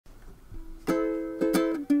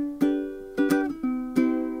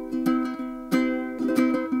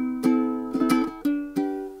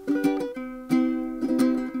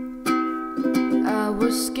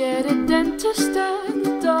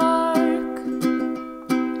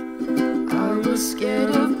scared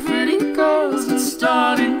of pretty girls and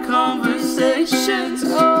starting conversations.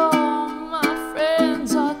 Oh, my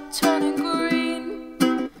friends are turning green.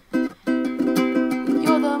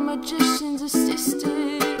 You're the magician's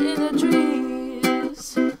assistant in the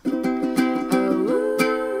dreams.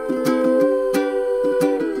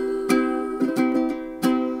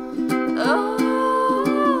 Oh,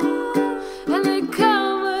 and they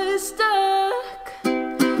come stuck,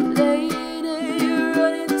 lady,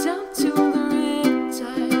 running down to the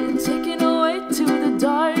riptide, taking away to the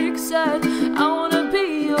dark side. I wanna be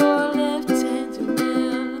your left-hand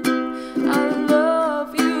man. I love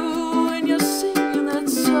you when you're singing that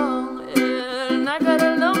song, and I got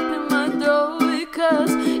a lump in my throat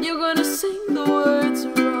because you're gonna sing the words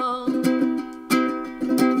wrong.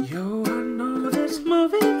 Yo, I know this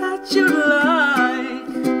movie that you like.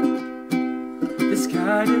 This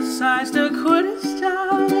guy decides to quit his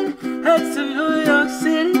job and heads to New York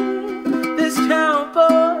City. This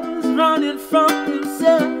cowboy's running from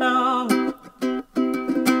himself.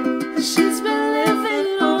 She's been living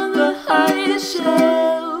on the highest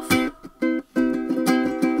shelf.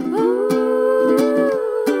 Ooh,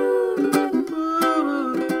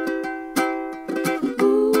 ooh,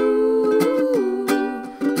 ooh.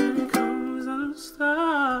 And it comes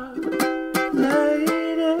unstuck,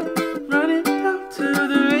 lady, running down to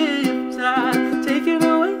the riptide, taking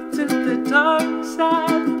away to the dark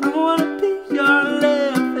side. I wanna be your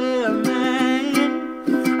left-hand man.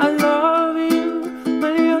 I love you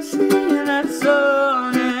when you're singing that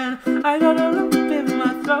song, and I got a lump in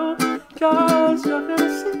my throat, cause you're gonna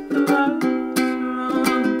sing the words wrong.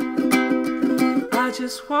 I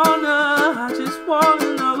just wanna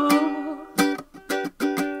know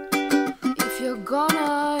if you're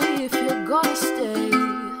gonna stay.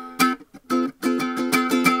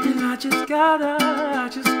 and I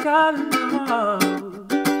just gotta know.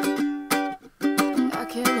 I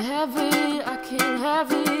can't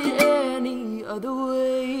have it any other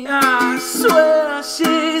way. I swear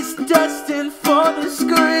she's destined for the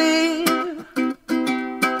screen.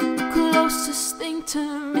 Closest thing to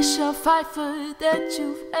Michelle Pfeiffer that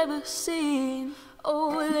you've ever seen.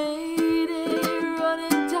 Oh, lady,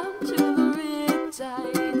 running down to the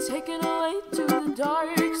riptide, taking away to the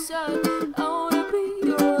dark side. I wanna be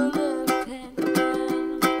your left-hand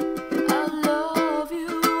man. I love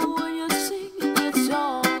you when you're singing that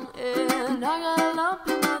song, and I got a lump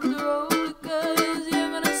in my throat because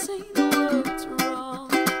you're gonna sing the words wrong.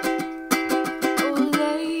 Oh,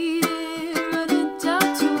 lady, running down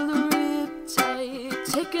to the riptide,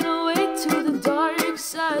 taking away to the dark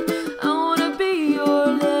side. I wanna be your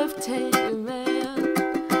left-hand man.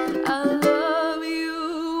 I love you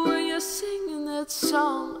when you're singing that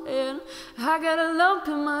song, and I got a lump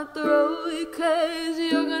in my throat because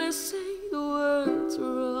you're gonna say the words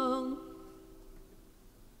wrong.